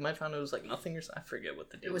 They might find it was like nothing or something. I forget what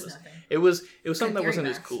the deal was. Nothing. It was something that theory, wasn't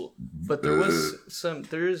as Max. cool. But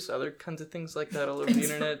there's other kinds of things like that all over the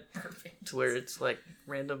internet, Perfect. to where it's like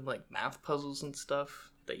random like math puzzles and stuff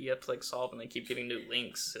that you have to like solve, and they keep getting new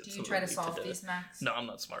links. Do you try to solve these, Max? No, I'm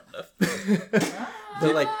not smart enough.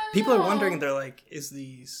 But like people are wondering, they're like, is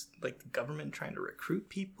these like the government trying to recruit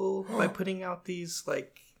people by putting out these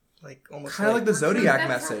like almost Kind of like the Zodiac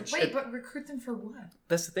message. But recruit them for what?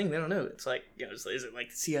 That's the thing, they don't know. It's like, you know, is it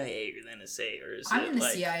like the CIA or the NSA, or is I'm it in the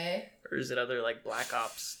like, CIA. or is it other like black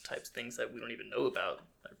ops types things that we don't even know about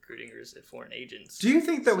recruiting, or is it foreign agents? Do you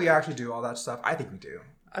think that we actually do all that stuff? I think we do.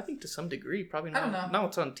 I think to some degree, probably I not. don't know. Now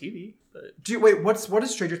it's on TV, but What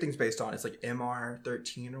is Stranger Things based on? It's like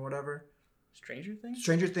MR13 or whatever. Stranger Things.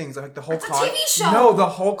 Stranger Things, like the whole It's a TV show! No, the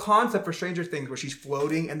whole concept for Stranger Things, where she's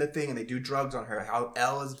floating in the thing and they do drugs on her. How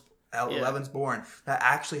Eleven's born. That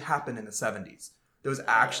actually happened in the 70s. There was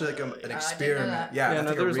actually like an experiment. that. Yeah, that's no,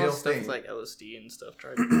 like there a was real all stuff thing. like LSD and stuff.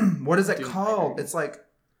 Tried. What is it Dude, called? It's like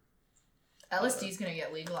LSD's gonna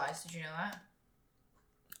get legalized. Did you know that?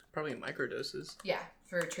 Probably microdoses. Yeah,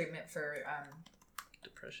 for treatment for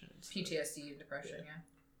Depression. And stuff. PTSD and depression. Yeah.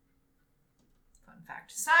 Fun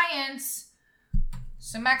fact: science.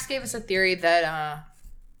 So Max gave us a theory that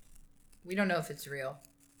we don't know if it's real.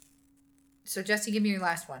 So Jesse, give me your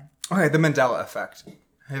last one. okay, the Mandela effect.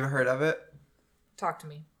 Have you ever heard of it? Talk to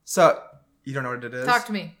me. So you don't know what it is? Talk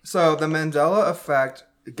to me. So the Mandela effect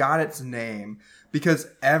got its name because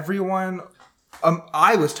everyone,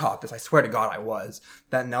 I was taught this, I swear to God I was,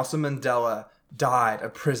 that Nelson Mandela died a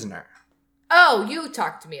prisoner. Oh, you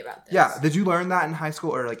talked to me about this. Yeah, did you learn that in high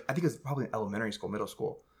school or like, I think it was probably in elementary school, middle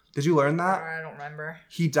school. Did you learn that? I don't remember.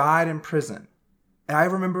 He died in prison. And I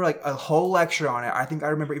remember like a whole lecture on it. I think I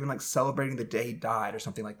remember even like celebrating the day he died or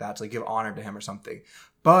something like that to like give honor to him or something.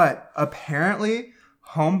 But apparently,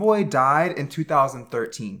 Homeboy died in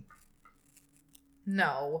 2013.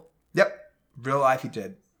 No. Yep. Real life he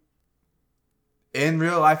did. In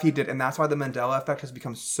real life he did. And that's why the Mandela effect has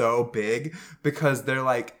become so big. Because they're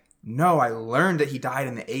like, No, I learned that he died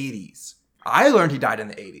in the 80s. I learned he died in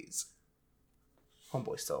the 80s.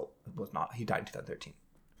 Homeboy still was not. He died in 2013.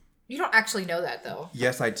 You don't actually know that, though.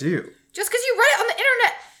 Yes, I do. Just because you read it on the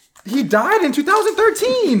internet. He died in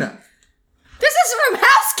 2013. This is from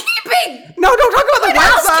housekeeping. No, don't talk about the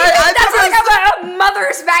website. That's like a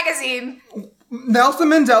mother's magazine. Nelson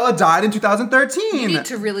Mandela died in 2013. You need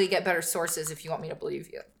to really get better sources if you want me to believe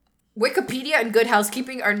you. Wikipedia and Good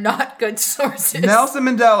Housekeeping are not good sources. Nelson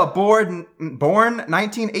Mandela, born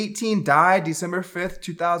 1918, died December 5th,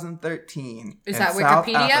 2013. Is that South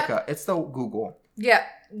Wikipedia? Africa. It's the Google. Yeah.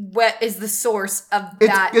 What is the source of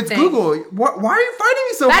It's thing? Google. Why are you fighting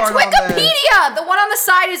me so hard That's on this? Wikipedia! The one on the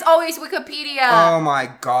side is always Wikipedia. Oh my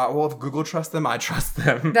god. Well, if Google trusts them, I trust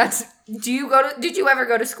them. Did you ever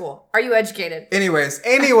go to school? Are you educated? Anyways,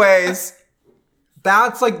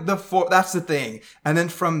 that's like that's the thing. And then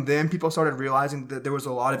from then, people started realizing that there was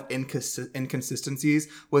a lot of inconsistencies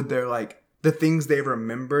with their like the things they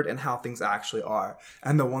remembered and how things actually are.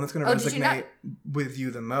 And the one that's going to resonate with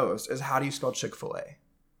you the most is how do you spell Chick-fil-A?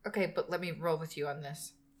 Okay, but let me roll with you on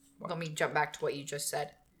this. Let me jump back to what you just said.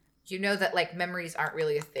 You know that like memories aren't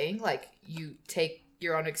really a thing. Like you take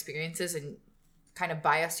your own experiences and kind of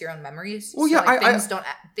bias your own memories. Well, so, yeah,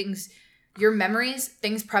 like, your memories,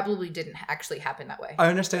 things probably didn't actually happen that way. I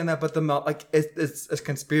understand that, but it's a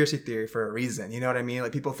conspiracy theory for a reason. You know what I mean?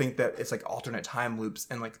 Like people think that it's like alternate time loops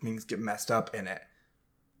and like things get messed up in it.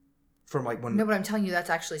 From like when. No, but I'm telling you that's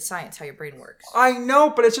actually science, how your brain works. I know,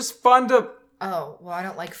 but it's just fun to. Oh, well, I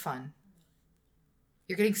don't like fun.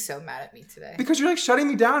 You're getting so mad at me today. Because you're like shutting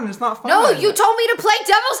me down and it's not fun. No, you told me to play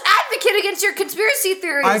devil's advocate against your conspiracy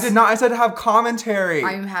theories. I did not. I said to have commentary.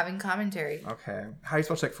 I'm having commentary. Okay. How do you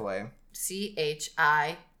spell Chick-fil-A?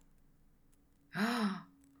 CHI.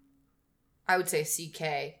 I would say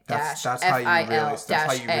CK That's dash how you really. FIL That's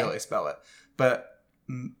how you dash really spell it. But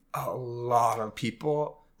a lot of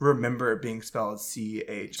people remember it being spelled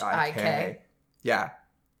CHIK. Yeah.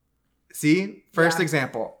 See? First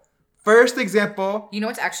example. You know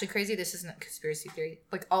what's actually crazy? This isn't a conspiracy theory.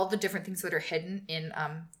 Like all the different things that are hidden in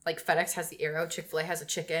like FedEx has the arrow, Chick-fil-A has a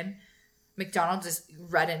chicken, McDonald's is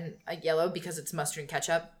red and yellow because it's mustard and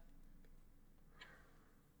ketchup.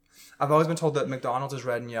 I've always been told that McDonald's is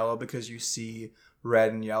red and yellow because you see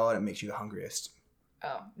red and yellow and it makes you the hungriest.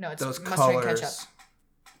 Oh, no, it's Those mustard colors, and ketchup.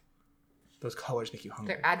 Those colors make you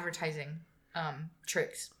hungry. They're advertising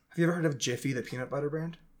tricks. Have you ever heard of Jiffy, the peanut butter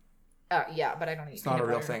brand? Yeah, but I don't eat It's not a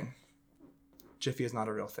real butter. thing. Jiffy is not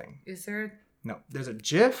a real thing. Is there? No. There's a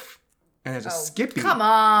Jif and there's a Skippy. Come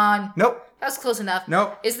on. Nope. That was close enough.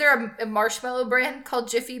 Nope. Is there a marshmallow brand called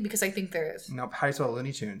Jiffy? Because I think there is. Nope. How do you spell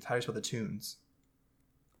Looney Tunes? How do you spell the tunes?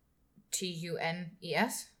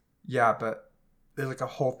 TUNES? Yeah, but there's like a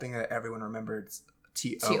whole thing that everyone remembers.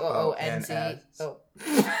 TOONZ. Oh.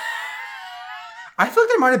 I feel like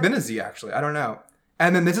there might have been a Z actually. I don't know.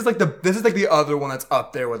 And then this is like the other one that's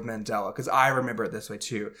up there with Mandela because I remember it this way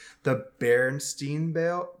too. The Berenstein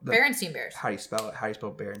Bale. Berenstein Bears. How do you spell it? How do you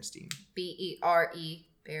spell Berenstein? BERE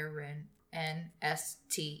Beren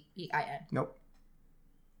NSTEIN. Nope.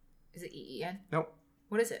 Is it EEN? Nope.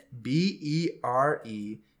 What is it? BERENSTAIN.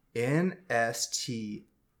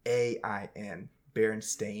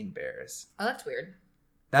 Berenstain Bears. Oh, that's weird.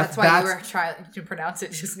 That's why you were trying to pronounce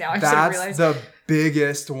it just now. I should have realized. That's the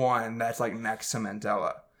biggest one that's like next to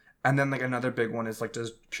Mandela. And then like another big one is like,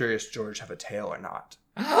 does Curious George have a tail or not?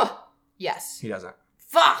 Yes. He doesn't.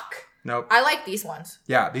 Fuck. Nope. I like these ones.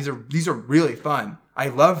 Yeah, these are really fun. I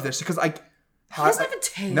love this because He doesn't have a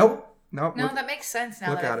tail. Nope. No, that makes sense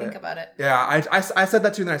now that I think about it. Yeah, I said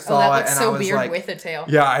that too, and then I saw that it, looks and so I was weird like, with a tail.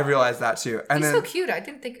 yeah, I realized that too. And He's then, so cute. I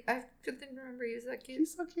didn't remember he's that cute.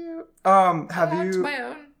 He's so cute. Have I you? my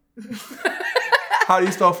own. How do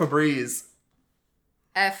you spell Febreze?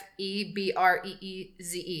 FEBREEZE.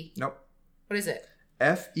 Nope. What is it?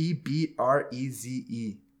 FEBREZE.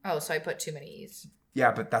 Oh, so I put too many E's.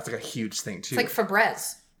 Yeah, but that's like a huge thing too. It's like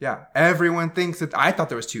Febreze. Yeah, everyone thinks that. I thought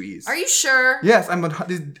there was 2 E's. Are you sure? Yes,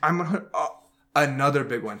 another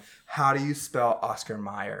big one. How do you spell Oscar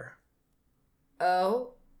Mayer?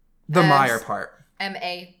 O. The Meyer part.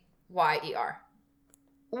 MAYER.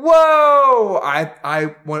 Whoa!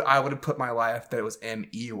 I would have put my life that it was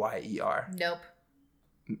MEYER. Nope.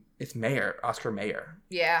 It's Mayer, Oscar Mayer.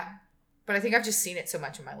 Yeah, but I think I've just seen it so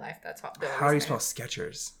much in my life. That's how. How do you spell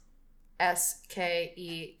Skechers? SKETCHES.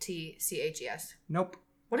 Nope.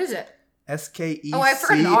 What is it? SKEC. Oh, I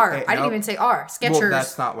forgot an R. I didn't even say R. Skechers. Well,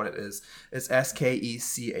 that's not what it is. It's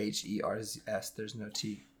SKECHERS. There's no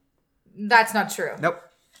T. That's not true. Nope.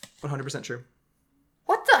 100% true.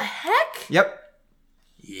 What the heck? Yep.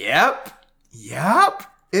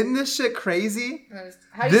 Isn't this shit crazy?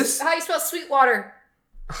 How do you spell Sweetwater?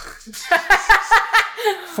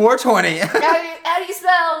 420. How do you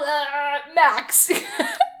spell Max?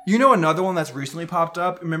 You know another one that's recently popped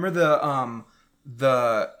up? Remember the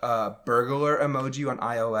burglar emoji on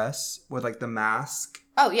iOS with like the mask?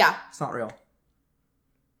 Oh, yeah. It's not real.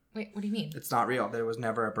 Wait, what do you mean? It's not real. There was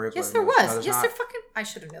never a burglar. Yes, there emoji. was. No, Yes, there fucking... I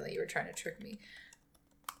should have known that you were trying to trick me.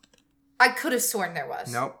 I could have sworn there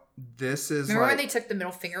was. Nope. This is Remember when they took the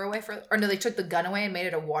middle finger away or no, they took the gun away and made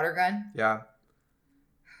it a water gun? Yeah.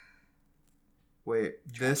 Wait,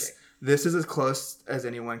 this is as close as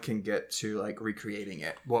anyone can get to like recreating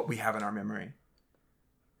it, what we have in our memory.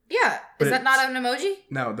 Yeah. But is that not an emoji?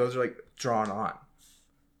 No, those are like drawn on.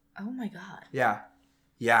 Oh my god. Yeah.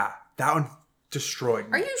 Yeah. That one destroyed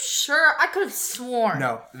me. Are you sure? I could have sworn.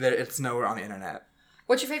 No, it's nowhere on the internet.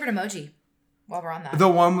 What's your favorite emoji? While we're on that. The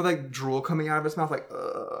one with like drool coming out of his mouth, like,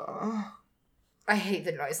 I hate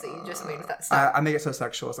the noise that you just made with that stuff. I make it so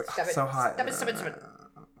sexual. It's like, so hot. Stop it.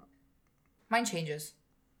 Mine changes.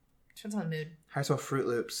 Depends on the mood. High school Fruit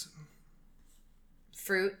Loops.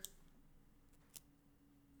 Fruit.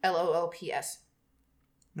 LOOPS.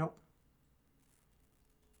 Nope.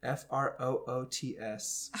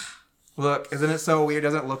 FROOTS. Look, isn't it so weird?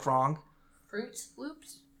 Doesn't it look wrong? Fruit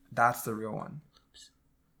Loops? That's the real one.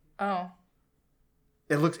 Oh.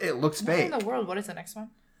 It looks fake. What in the world? What is the next one?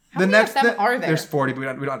 How many of them are there? There's 40, but we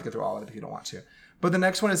don't have to go through all of it if you don't want to. But the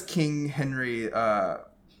next one is King Henry 8th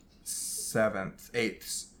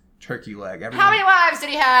turkey leg. How many wives did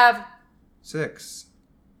he have? 6.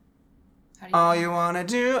 How do you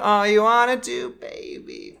all you wanna do,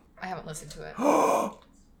 baby. I haven't listened to it.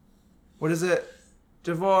 What is it?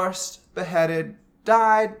 Divorced, beheaded,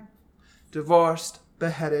 died. Divorced,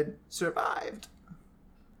 beheaded, survived.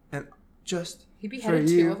 And just He beheaded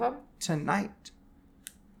for you 2 of them? tonight.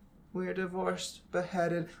 We're divorced,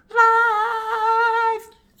 beheaded, live.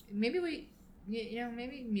 Maybe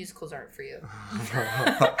maybe musicals aren't for you.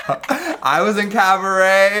 I was in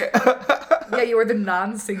cabaret. Yeah, you were the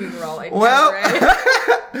non-singing role in cabaret.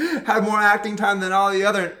 cabaret. Had more acting time than all the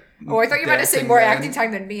other. Oh, I thought you were about to say more acting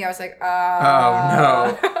time than me. I was like,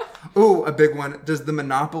 Oh, no. Ooh, a big one. Does the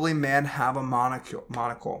Monopoly man have a monocle?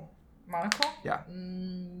 Monocle? Yeah.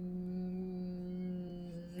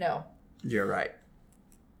 No. You're right.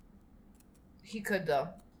 He could, though.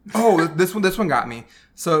 Oh, this one got me.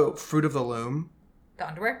 So, Fruit of the Loom. The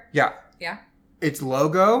underwear? Yeah. Yeah. Its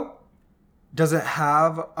logo, does it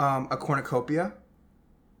have a cornucopia?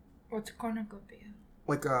 What's a cornucopia?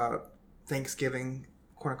 Like a Thanksgiving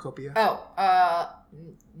cornucopia? Oh,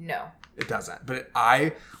 no. It doesn't. But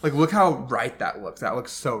look how right that looks. That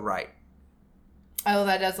looks so right. Oh,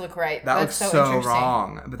 that does look right. That's looks so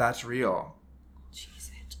wrong, but that's real.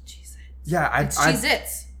 Cheez-It. Yeah, it's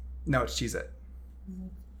Cheez-Its. No, it's Cheez-It.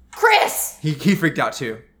 Chris! He freaked out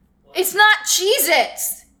too. It's not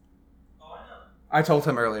Cheez-Its! I told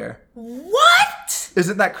him earlier. What?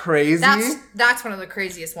 Isn't that crazy? That's one of the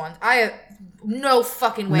craziest ones. I have no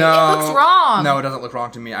fucking way. No, it looks wrong. No, it doesn't look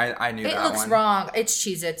wrong to me. I knew that one. It looks wrong. It's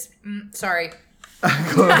Cheez-Its. Sorry.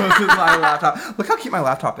 Close my laptop. Look how cute my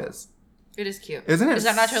laptop is. It is cute. Isn't it? Is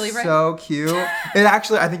that Nacho Libre? So cute. It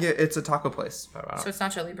actually, I think it's a taco place. So it's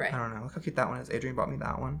Nacho Libre. I don't know. Look how cute that one is. Adrian bought me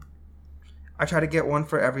that one. I try to get one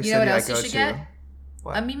for every city I go to. You should get?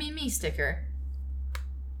 What? A me sticker.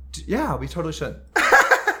 Yeah, we totally should.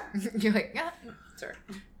 You're like, yeah, sorry.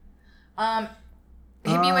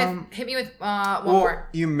 Hit me with one more.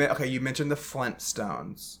 You mentioned the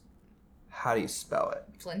Flintstones. How do you spell it?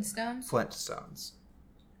 Flintstones? Flintstones.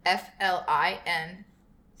 FLINTSTONES.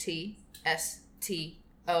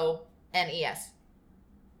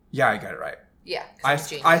 Yeah, I got it right. Yeah. I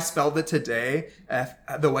spelled it today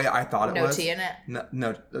the way I thought it was. No T in it?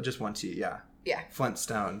 No, just one T, yeah. Yeah.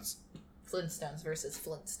 Flintstones. Flintstones versus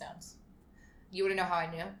Flintstones. You want to know how I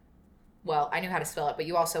knew? Well, I knew how to spell it, but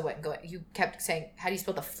you also you kept saying, how do you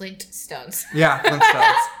spell the Flintstones? Yeah,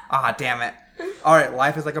 Flintstones. Ah, damn it. All right,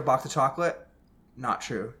 life is like a box of chocolate. Not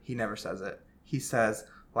true. He never says it. He says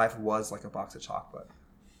life was like a box of chocolate.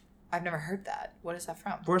 I've never heard that. What is that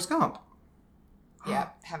from? Forrest Gump. Yeah,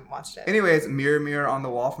 haven't watched it. Anyways, mirror, mirror on the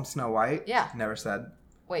wall from Snow White. Yeah. Never said.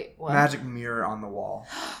 Wait, what? Magic mirror on the wall.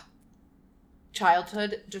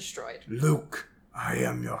 Childhood destroyed. Luke, I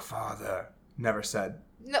am your father. Never said.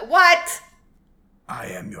 No, what? I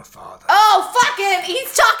am your father. Oh, fucking,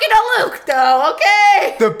 he's talking to Luke, though,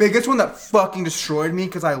 okay? The biggest one that fucking destroyed me,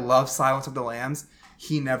 because I love Silence of the Lambs,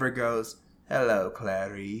 he never goes, hello,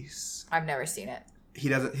 Clarice. I've never seen it. He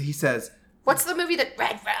doesn't, he says... What's the movie that...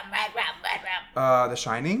 Red Rum. The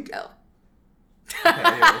Shining? Oh.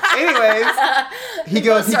 Okay, anyways, he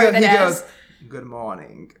goes, good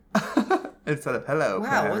morning instead of hello.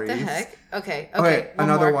 Wow, Clarice. what the heck? Okay,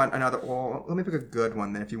 another one. Well, let me pick a good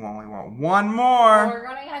one then if you only want one more. Well, we're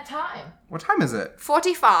running out of time. What time is it?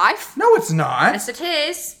 45. No, it's not. Yes, it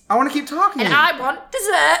is. I want to keep talking. And I want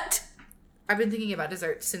dessert. I've been thinking about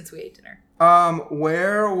dessert since we ate dinner.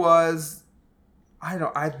 Where was...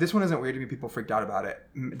 this one isn't weird to me. People freaked out about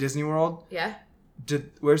it. Disney World? Yeah.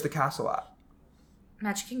 Where's the castle at?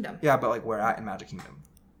 Magic Kingdom. Yeah, but like where at in Magic Kingdom?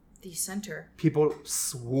 The center. People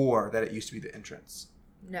swore that it used to be the entrance.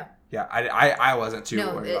 No. Yeah, I wasn't too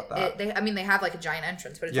worried about that. They have like a giant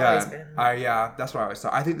entrance, but it's always been... that's what I always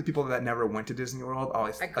thought. I think the people that never went to Disney World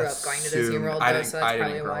always I grew up going to Disney World, I though, so that's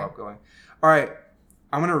probably didn't grow why. up going. All right,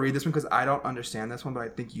 I'm going to read this one because I don't understand this one, but I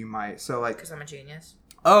think you might. So like... Because I'm a genius.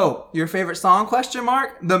 Oh, your favorite song, question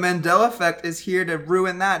mark? The Mandela Effect is here to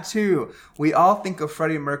ruin that too. We all think of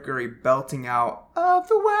Freddie Mercury belting out "Of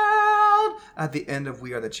the World" at the end of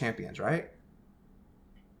We Are the Champions, right?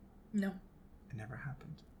 No. It never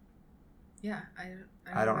happened. Yeah,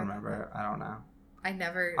 I don't remember. I don't know. I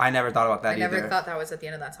never thought about that either. I never thought that was at the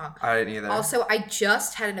end of that song. I didn't either. Also, I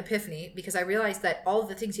just had an epiphany because I realized that all of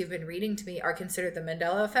the things you've been reading to me are considered the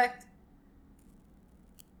Mandela Effect.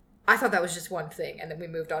 I thought that was just one thing, and then we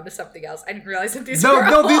moved on to something else. I didn't realize that these were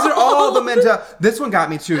No, these are all the Mandela... This one got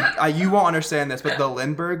me too. You won't understand this, but the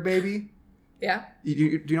Lindbergh baby... Yeah. Do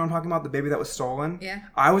you know what I'm talking about? The baby that was stolen? Yeah.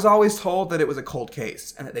 I was always told that it was a cold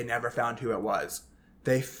case and that they never found who it was.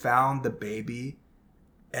 They found the baby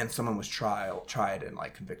and someone was tried and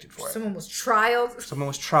like convicted for it. Someone was trialed? Someone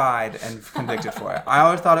was tried and convicted for it. I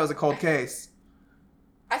always thought it was a cold case.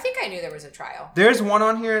 I think I knew there was a trial. There's one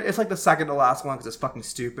on here. It's like the second to last one because it's fucking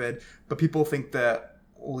stupid. But people think that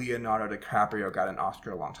Leonardo DiCaprio got an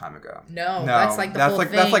Oscar a long time ago. No, that's like the whole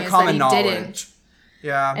thing. That's like is common that he knowledge. Didn't.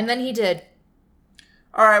 Yeah. And then he did.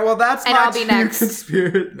 All right, well, that's and my I'll be next.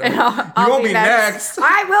 conspiracy. No, and you won't be next.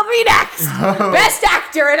 I will be next. Best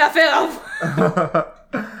actor in a film.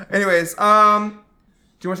 Anyways, do you want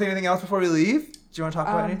to say anything else before we leave? Do you want to talk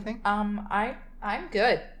about anything? I'm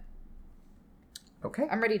good. Okay.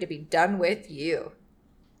 I'm ready to be done with you.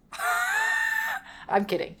 I'm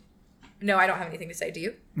kidding. No, I don't have anything to say. Do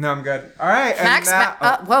you? No, I'm good. All right. Max,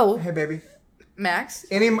 whoa. Hey, baby. Max?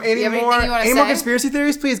 Any more conspiracy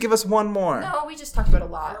theories? Please give us one more. No, we just talked about a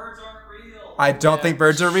lot. Birds aren't real. I don't think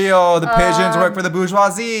birds are real. The pigeons work for the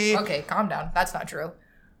bourgeoisie. Okay, calm down. That's not true.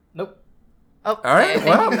 Nope. Oh, all right. okay,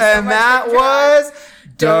 Well, and that was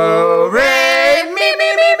Do Re Mi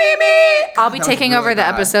Mi Mi Mi Mi. I'll be taking over the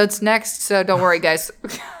episodes next, so don't worry, guys.